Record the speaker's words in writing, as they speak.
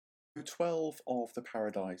12 of the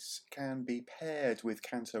Paradise can be paired with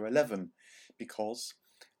Canto 11 because,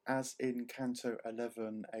 as in Canto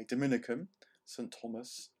 11, a Dominican, St.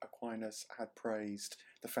 Thomas Aquinas, had praised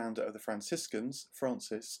the founder of the Franciscans,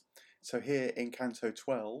 Francis, so here in Canto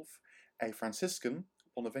 12, a Franciscan,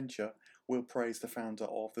 Bonaventure, will praise the founder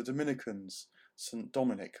of the Dominicans, St.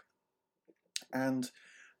 Dominic. And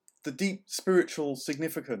the deep spiritual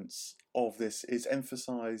significance of this is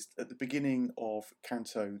emphasized at the beginning of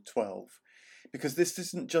Canto 12, because this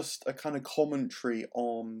isn't just a kind of commentary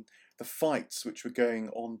on the fights which were going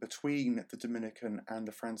on between the Dominican and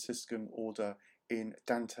the Franciscan order in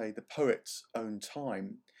Dante the poet's own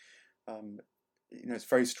time. It's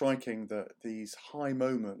very striking that these high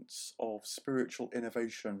moments of spiritual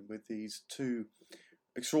innovation with these two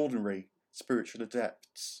extraordinary spiritual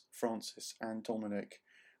adepts, Francis and Dominic,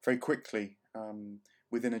 very quickly,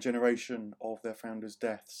 within a generation of their founders'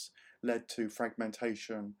 deaths, led to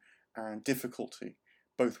fragmentation and difficulty,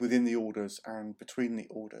 both within the orders and between the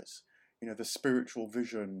orders. The spiritual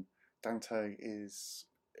vision Dante is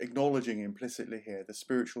acknowledging implicitly here, the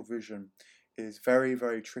spiritual vision is very,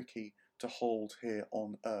 very tricky to hold here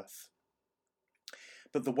on earth.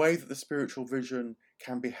 But the way that the spiritual vision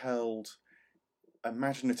can be held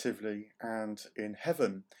imaginatively and in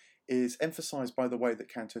heaven is emphasized by the way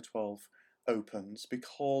that Canto 12 opens,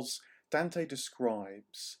 because Dante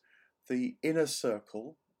describes the inner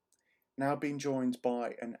circle now being joined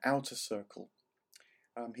by an outer circle.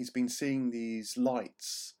 He's been seeing these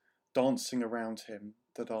lights dancing around him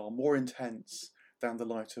that are more intense than the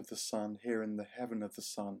light of the sun here in the heaven of the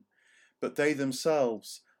sun, but they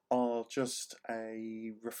themselves are just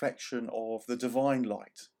a reflection of the divine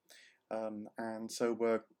light. And so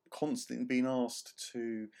we're constantly being asked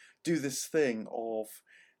to do this thing of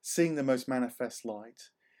seeing the most manifest light,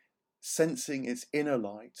 sensing its inner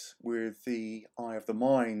light with the eye of the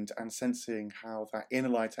mind, and sensing how that inner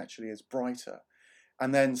light actually is brighter,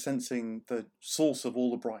 and then sensing the source of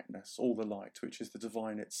all the brightness, all the light, which is the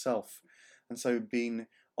divine itself. And so being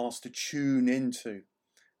asked to tune into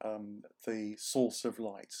the source of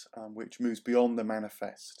light, which moves beyond the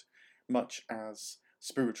manifest, much as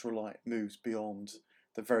spiritual light moves beyond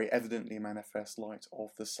the very evidently manifest light of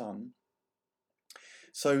the sun.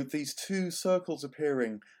 So these two circles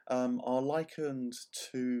appearing are likened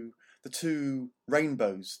to the two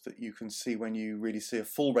rainbows that you can see when you really see a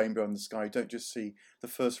full rainbow in the sky. You don't just see the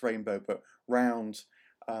first rainbow, but round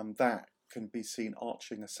that can be seen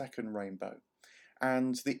arching a second rainbow.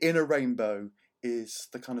 And the inner rainbow is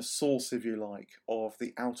the kind of source, if you like, of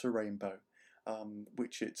the outer rainbow,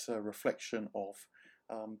 which it's a reflection of.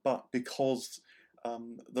 But because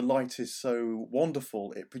the light is so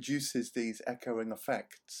wonderful, it produces these echoing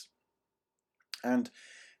effects. And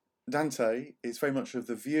Dante is very much of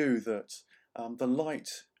the view that the light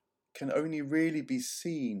can only really be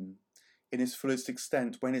seen in its fullest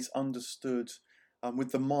extent when it's understood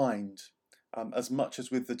with the mind as much as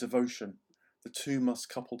with the devotion. The two must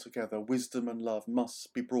couple together. Wisdom and love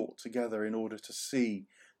must be brought together in order to see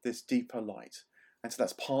this deeper light. And so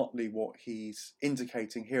that's partly what he's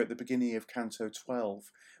indicating here at the beginning of Canto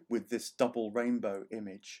 12 with this double rainbow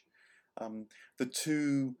image. The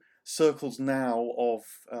two circles now of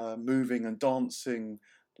moving and dancing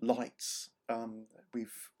lights.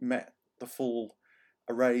 We've met the full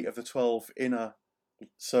array of the 12 inner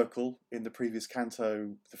circle in the previous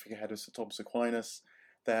canto, the figurehead of St. Thomas Aquinas.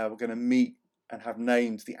 There we're going to meet and have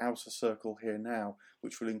named the outer circle here now,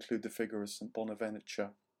 which will include the figure of St.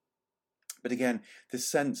 Bonaventure. But again, this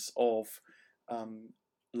sense of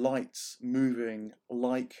lights moving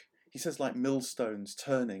like, he says, like millstones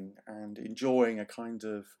turning and enjoying a kind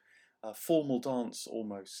of formal dance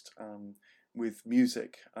almost, with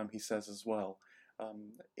music, he says as well,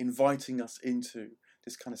 inviting us into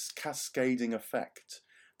this kind of cascading effect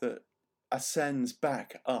that ascends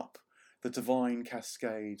back up the divine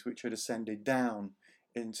cascade which had ascended down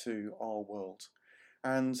into our world.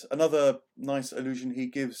 And another nice allusion he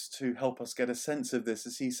gives to help us get a sense of this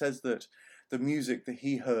is he says that the music that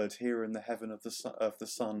he heard here in the heaven of the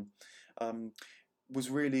sun was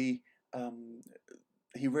really,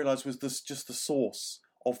 he realised was this just the source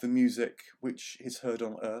of the music which is heard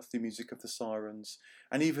on earth, the music of the sirens,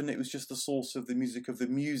 and even it was just the source of the music of the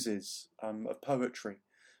muses, of poetry.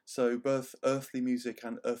 So both earthly music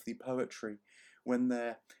and earthly poetry, when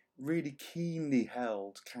they're really keenly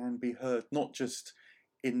held, can be heard not just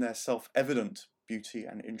in their self-evident beauty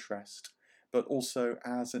and interest, but also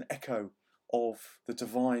as an echo of the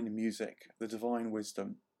divine music, the divine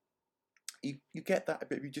wisdom. You get that a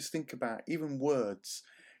bit if you just think about even words.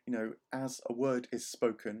 As a word is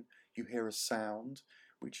spoken, you hear a sound,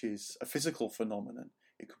 which is a physical phenomenon.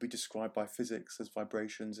 It could be described by physics as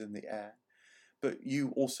vibrations in the air. But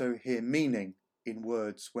you also hear meaning in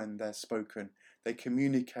words when they're spoken. They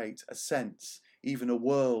communicate a sense, even a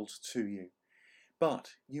world to you. But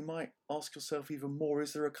you might ask yourself even more,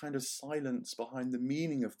 is there a kind of silence behind the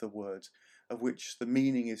meaning of the word, of which the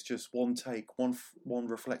meaning is just one take, one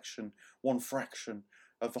reflection, one fraction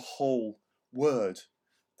of the whole word,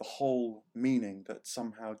 the whole meaning that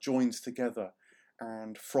somehow joins together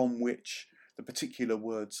and from which the particular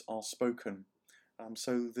words are spoken?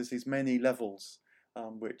 So there's these many levels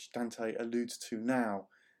which Dante alludes to now,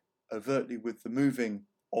 overtly with the moving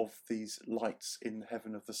of these lights in the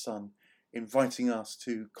heaven of the sun, inviting us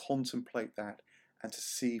to contemplate that and to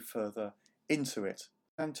see further into it.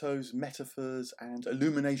 Dante's metaphors and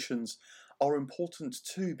illuminations are important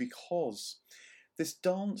too, because this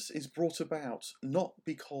dance is brought about not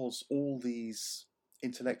because all these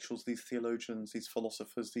intellectuals, these theologians, these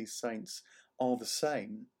philosophers, these saints are the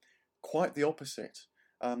same. Quite the opposite.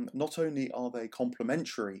 Not only are they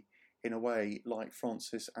complementary in a way like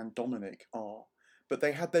Francis and Dominic are, but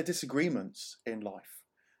they had their disagreements in life.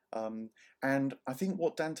 And I think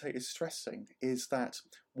what Dante is stressing is that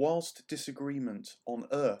whilst disagreement on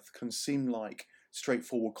earth can seem like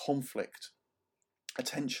straightforward conflict, a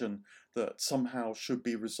tension that somehow should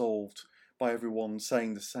be resolved by everyone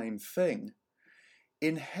saying the same thing,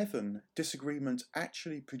 in heaven, disagreement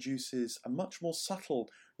actually produces a much more subtle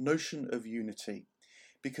notion of unity,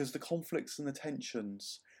 because the conflicts and the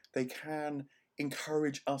tensions, they can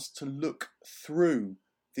encourage us to look through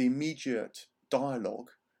the immediate dialogue,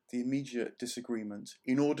 the immediate disagreement,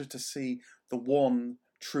 in order to see the one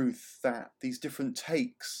truth that these different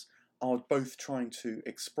takes are both trying to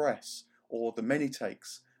express, or the many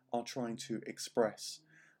takes are trying to express.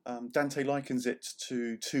 Dante likens it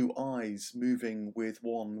to two eyes moving with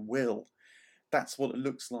one will. That's what it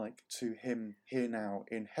looks like to him here now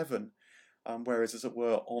in heaven. Whereas, as it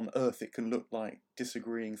were, on earth it can look like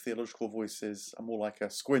disagreeing theological voices, and more like a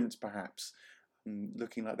squint perhaps,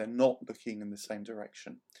 looking like they're not looking in the same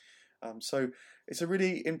direction. So it's a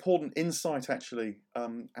really important insight actually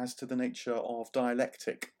as to the nature of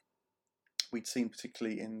dialectic. We'd seen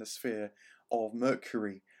particularly in the sphere of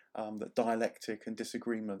Mercury that dialectic and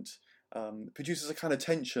disagreement produces a kind of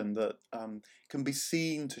tension that can be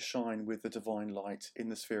seen to shine with the divine light in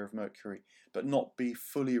the sphere of Mercury, but not be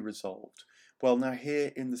fully resolved. Well, now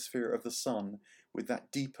here in the sphere of the sun, with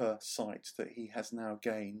that deeper sight that he has now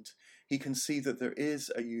gained, he can see that there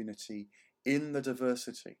is a unity in the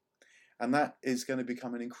diversity. And that is going to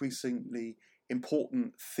become an increasingly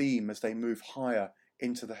important theme as they move higher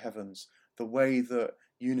into the heavens. The way that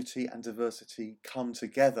unity and diversity come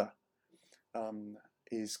together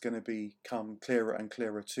is going to become clearer and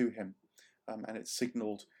clearer to him, and it's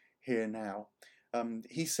signalled here now.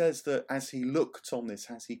 He says that as he looked on this,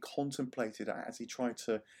 as he contemplated it, as he tried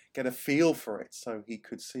to get a feel for it so he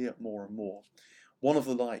could see it more and more, one of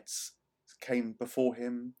the lights came before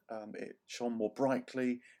him. It shone more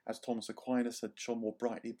brightly, as Thomas Aquinas had shone more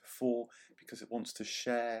brightly before, because it wants to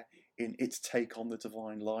share in its take on the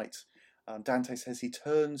divine light. Dante says he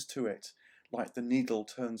turns to it like the needle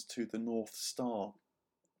turns to the North Star.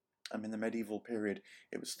 In the medieval period,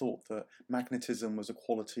 it was thought that magnetism was a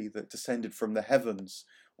quality that descended from the heavens,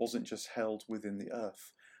 wasn't just held within the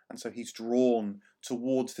earth. And so he's drawn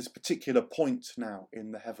towards this particular point now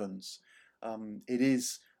in the heavens. It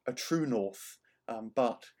is a true north,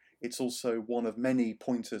 but it's also one of many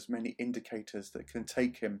pointers, many indicators that can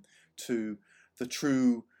take him to the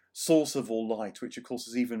true source of all light, which of course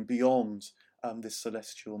is even beyond this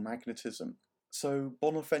celestial magnetism. So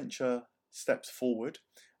Bonaventure steps forward.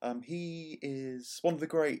 He is one of the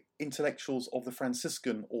great intellectuals of the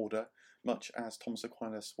Franciscan order, much as Thomas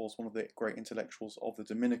Aquinas was one of the great intellectuals of the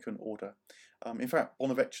Dominican order. In fact,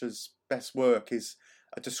 Bonaventure's best work is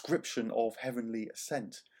a description of heavenly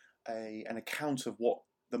ascent, an account of what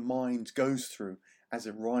the mind goes through as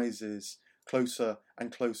it rises closer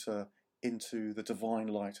and closer into the divine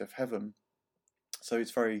light of heaven. So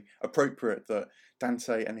it's very appropriate that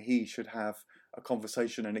Dante and he should have a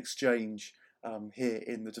conversation, an exchange here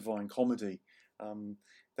in the Divine Comedy.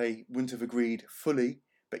 They wouldn't have agreed fully,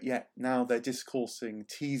 but yet now they're discoursing,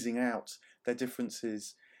 teasing out their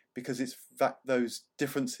differences, because it's those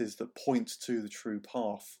differences that point to the true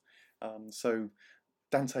path. So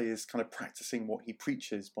Dante is kind of practicing what he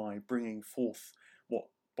preaches by bringing forth what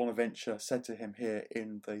Bonaventure said to him here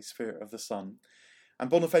in the Sphere of the Sun. And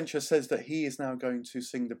Bonaventure says that he is now going to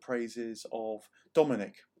sing the praises of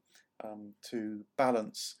Dominic to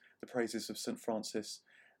balance the praises of St. Francis,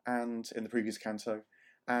 and in the previous canto,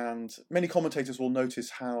 And many commentators will notice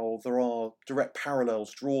how there are direct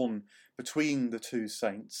parallels drawn between the two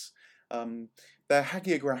saints. They're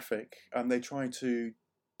hagiographic, and they try to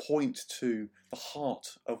point to the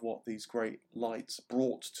heart of what these great lights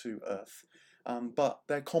brought to earth, but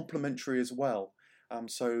they're complementary as well,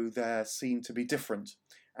 so they're seen to be different.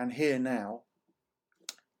 And here now,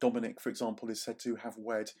 Dominic, for example, is said to have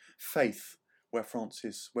wed Faith, where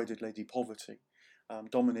Francis wedded Lady Poverty.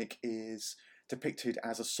 Dominic is depicted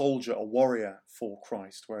as a soldier, a warrior for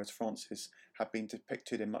Christ, whereas Francis had been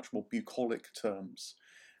depicted in much more bucolic terms.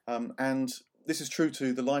 And this is true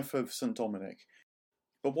to the life of St. Dominic.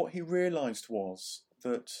 But what he realised was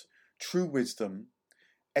that true wisdom,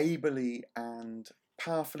 ably and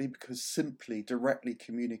powerfully, because simply, directly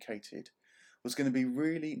communicated, was going to be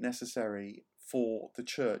really necessary for the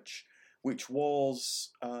church, which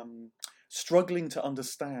was struggling to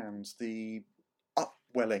understand the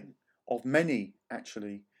upwelling of many,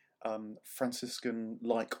 actually,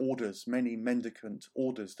 Franciscan-like orders, many mendicant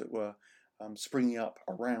orders that were springing up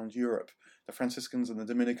around Europe. The Franciscans and the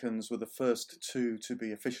Dominicans were the first two to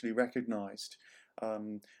be officially recognised,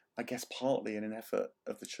 I guess partly in an effort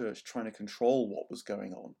of the church trying to control what was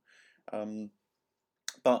going on.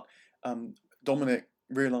 But Dominic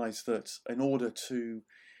realised that in order to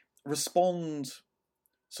respond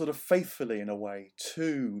sort of faithfully in a way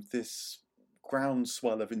to this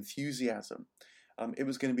groundswell of enthusiasm, it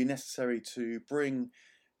was going to be necessary to bring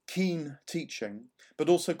keen teaching, but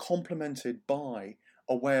also complemented by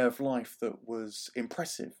a way of life that was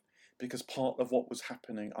impressive, because part of what was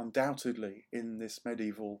happening undoubtedly in this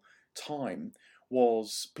medieval time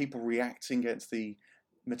was people reacting against the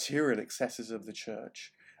material excesses of the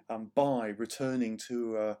church by returning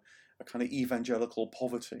to a kind of evangelical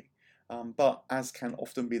poverty. But as can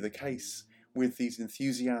often be the case with these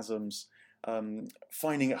enthusiasms,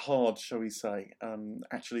 finding it hard, shall we say,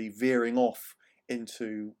 actually veering off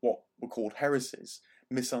into what were called heresies,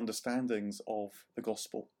 misunderstandings of the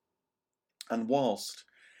gospel. And whilst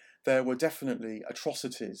there were definitely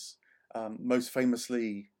atrocities, most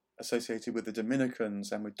famously associated with the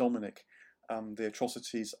Dominicans and with Dominic, the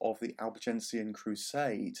atrocities of the Albigensian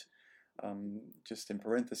Crusade. Just in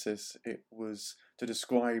parenthesis, it was to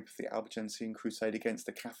describe the Albigensian Crusade against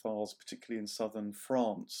the Cathars, particularly in southern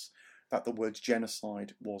France, that the word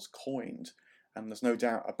genocide was coined. And there's no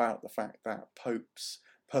doubt about the fact that popes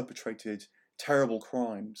perpetrated terrible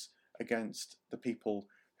crimes against the people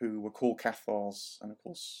who were called Cathars, and of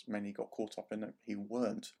course many got caught up in it who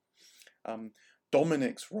weren't.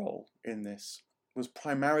 Dominic's role in this was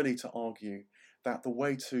primarily to argue that the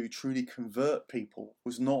way to truly convert people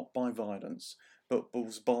was not by violence, but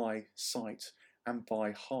was by sight and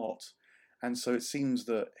by heart. And so it seems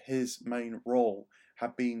that his main role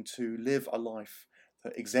had been to live a life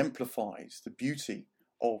that exemplifies the beauty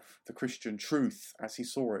of the Christian truth as he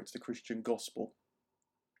saw it, the Christian gospel,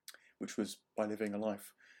 which was by living a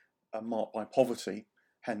life marked by poverty,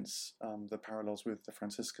 hence the parallels with the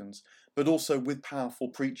Franciscans, but also with powerful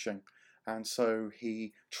preaching. And so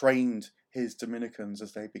he trained his Dominicans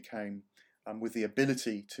as they became, with the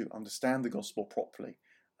ability to understand the gospel properly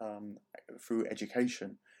through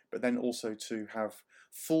education, but then also to have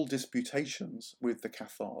full disputations with the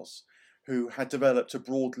Cathars, who had developed a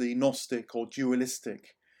broadly Gnostic or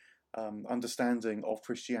dualistic understanding of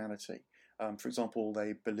Christianity. For example,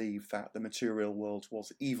 they believed that the material world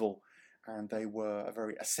was evil, and they were a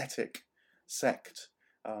very ascetic sect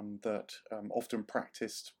that often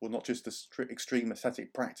practiced, well, not just the extreme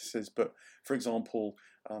ascetic practices, but, for example,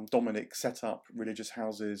 Dominic set up religious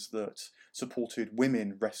houses that supported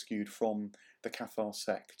women rescued from the Cathar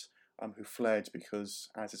sect, who fled because,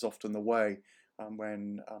 as is often the way,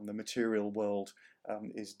 when the material world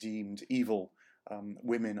is deemed evil,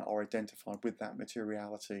 women are identified with that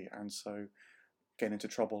materiality and so get into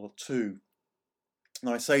trouble too.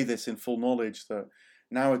 Now, I say this in full knowledge that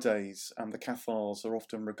nowadays the Cathars are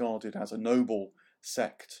often regarded as a noble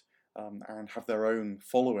sect and have their own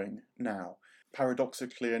following now,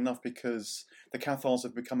 paradoxically enough, because the Cathars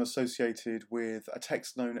have become associated with a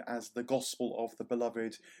text known as the Gospel of the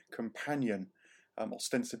Beloved Companion,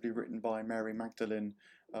 ostensibly written by Mary Magdalene.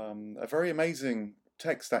 A very amazing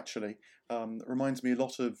text, actually. Reminds me a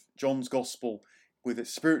lot of John's Gospel with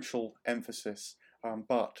its spiritual emphasis,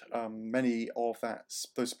 but many of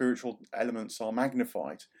those spiritual elements are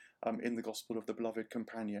magnified in the Gospel of the Beloved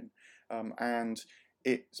Companion. And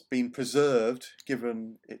it's been preserved,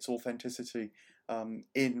 given its authenticity,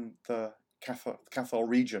 in the Cathar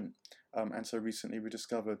region, and so recently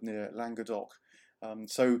rediscovered near Languedoc.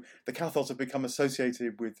 So the Cathars have become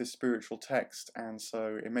associated with this spiritual text, and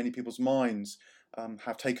so in many people's minds,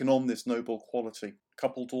 have taken on this noble quality,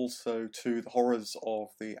 coupled also to the horrors of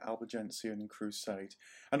the Albigensian Crusade.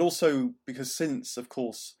 And also because since, of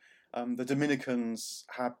course, the Dominicans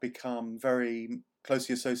have become very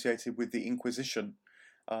closely associated with the Inquisition,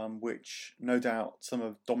 which no doubt some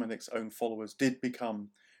of Dominic's own followers did become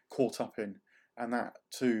caught up in, and that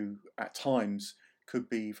too, at times, could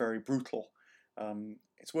be very brutal.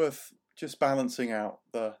 It's worth just balancing out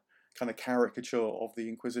the kind of caricature of the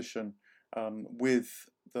Inquisition with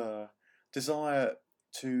the desire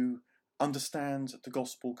to understand the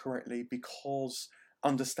gospel correctly, because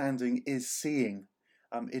understanding is seeing.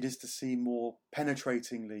 It is to see more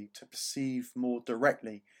penetratingly, to perceive more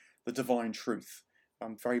directly the divine truth.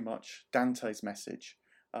 Very much Dante's message,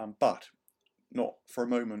 but not for a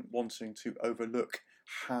moment wanting to overlook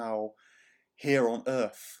how here on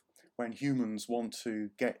earth, when humans want to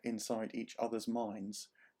get inside each other's minds,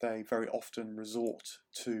 they very often resort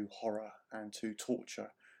to horror and to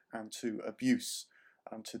torture and to abuse,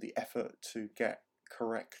 to the effort to get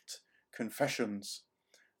correct confessions.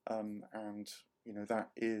 And, that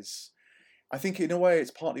is, I think in a way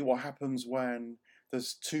it's partly what happens when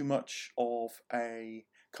there's too much of a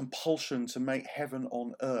compulsion to make heaven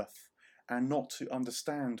on earth and not to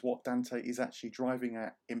understand what Dante is actually driving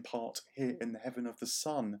at, in part here in the Heaven of the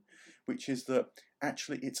Sun, which is that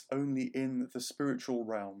actually it's only in the spiritual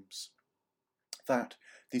realms that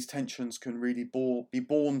these tensions can really be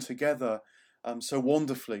born together so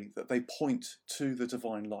wonderfully that they point to the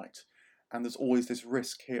divine light. And there's always this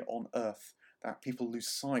risk here on earth that people lose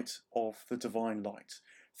sight of the divine light,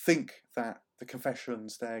 think that the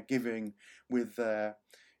confessions they're giving with their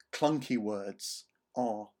clunky words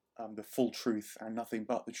are the full truth and nothing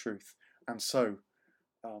but the truth, and so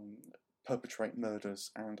perpetrate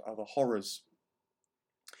murders and other horrors.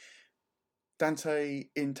 Dante,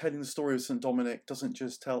 in telling the story of St. Dominic, doesn't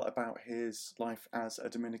just tell about his life as a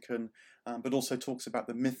Dominican, but also talks about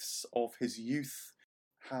the myths of his youth,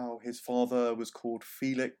 how his father was called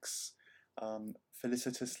Felix,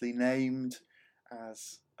 felicitously named,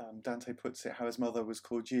 as Dante puts it, how his mother was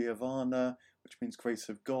called Giovanna, which means grace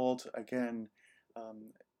of God, again,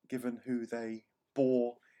 given who they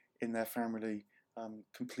bore in their family,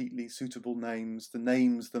 completely suitable names, the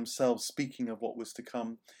names themselves speaking of what was to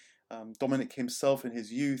come. Dominic himself in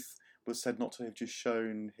his youth was said not to have just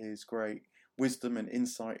shown his great wisdom and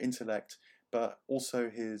insight, intellect, but also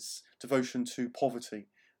his devotion to poverty.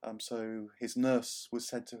 So his nurse was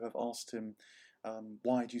said to have asked him,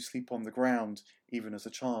 why do you sleep on the ground, even as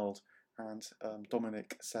a child? And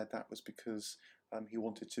Dominic said that was because he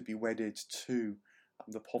wanted to be wedded to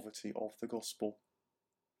the poverty of the gospel,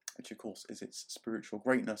 which of course is its spiritual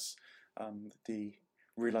greatness, the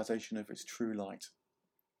realization of its true light.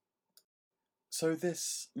 So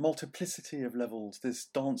this multiplicity of levels, this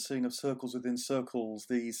dancing of circles within circles,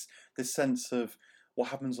 this sense of what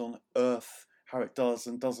happens on earth, how it does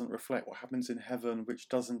and doesn't reflect what happens in heaven, which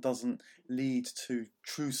does and doesn't lead to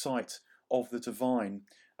true sight of the divine,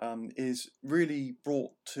 is really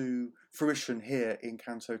brought to fruition here in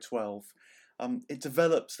Canto 12. It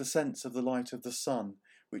develops the sense of the light of the sun,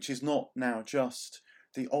 which is not now just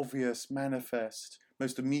the obvious, manifest,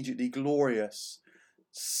 most immediately glorious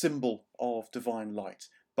symbol of divine light,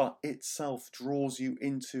 but itself draws you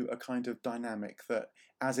into a kind of dynamic that,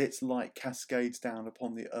 as its light cascades down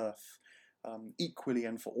upon the earth, equally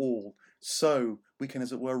and for all, so we can,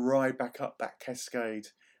 as it were, ride back up that cascade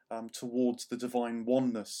towards the divine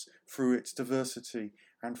oneness through its diversity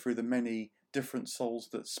and through the many different souls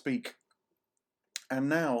that speak. And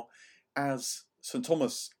now, as St.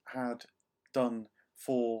 Thomas had done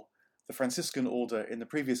for the Franciscan order in the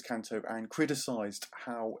previous canto and criticised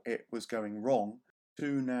how it was going wrong,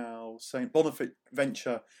 to now St.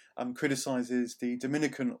 Bonaventure criticises the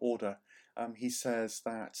Dominican order. He says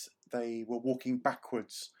that they were walking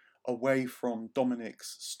backwards away from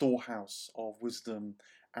Dominic's storehouse of wisdom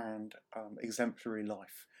and exemplary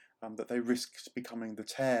life, that they risked becoming the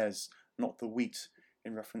tares, not the wheat,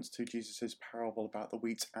 in reference to Jesus' parable about the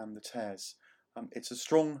wheat and the tares. It's a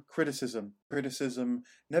strong criticism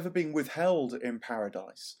never being withheld in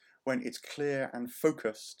paradise when it's clear and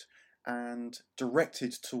focused and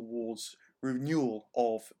directed towards renewal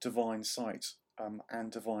of divine sight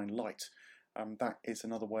and divine light. That is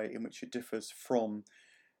another way in which it differs from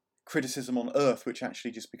criticism on earth, which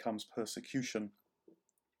actually just becomes persecution.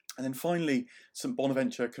 And then finally, St.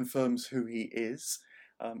 Bonaventure confirms who he is.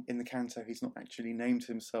 In the canto, he's not actually named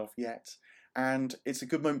himself yet. And it's a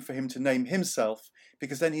good moment for him to name himself,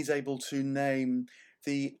 because then he's able to name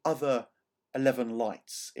the other 11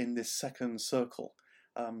 lights in this second circle,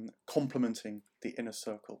 complementing the inner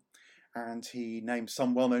circle. and he names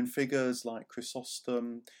some well-known figures like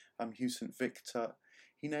Chrysostom, Hugh St Victor.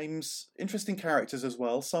 He names interesting characters as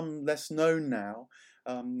well, some less known now,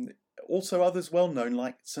 also others well known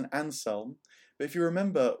like St Anselm. But if you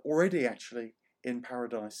remember already actually in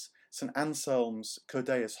Paradise, St Anselm's Cur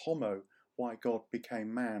Deus Homo, Why God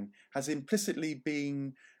Became Man, has implicitly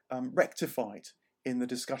been rectified in the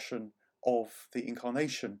discussion of the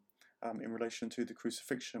Incarnation in relation to the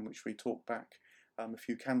crucifixion, which we talked back a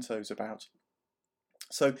few cantos about.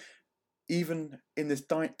 So even in this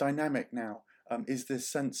dynamic now is this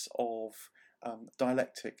sense of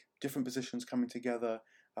dialectic, different positions coming together.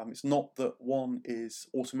 It's not that one is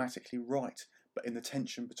automatically right, but in the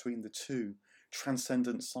tension between the two,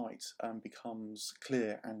 transcendent sight becomes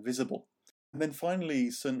clear and visible. And then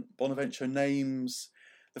finally, St Bonaventure names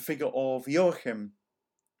the figure of Joachim,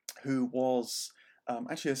 who was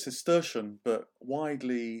actually a Cistercian, but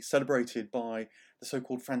widely celebrated by the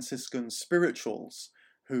so-called Franciscan spirituals,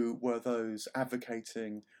 who were those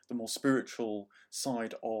advocating the more spiritual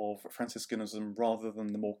side of Franciscanism rather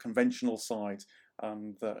than the more conventional side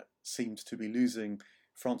that seemed to be losing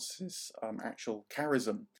Francis' actual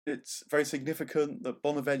charism. It's very significant that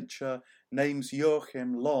Bonaventure names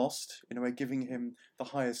Joachim last, in a way giving him the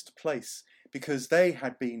highest place, because they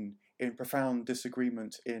had been in profound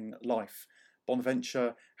disagreement in life.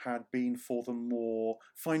 Bonaventure had been for the more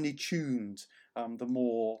finely tuned, the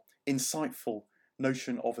more insightful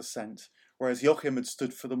notion of ascent, whereas Joachim had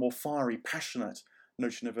stood for the more fiery, passionate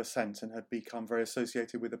notion of ascent and had become very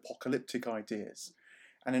associated with apocalyptic ideas.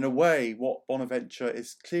 And in a way, what Bonaventure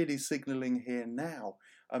is clearly signalling here now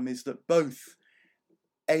is that both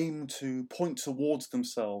aim to point towards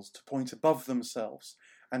themselves, to point above themselves,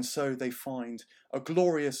 and so they find a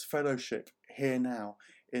glorious fellowship here now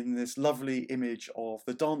in this lovely image of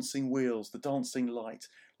the dancing wheels, the dancing light,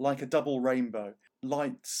 like a double rainbow.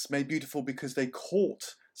 Lights made beautiful because they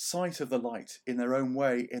caught sight of the light in their own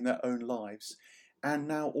way, in their own lives, and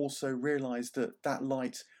now also realised that that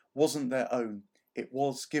light wasn't their own. It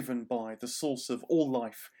was given by the source of all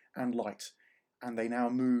life and light, and they now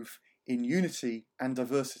move in unity and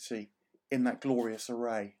diversity in that glorious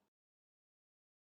array.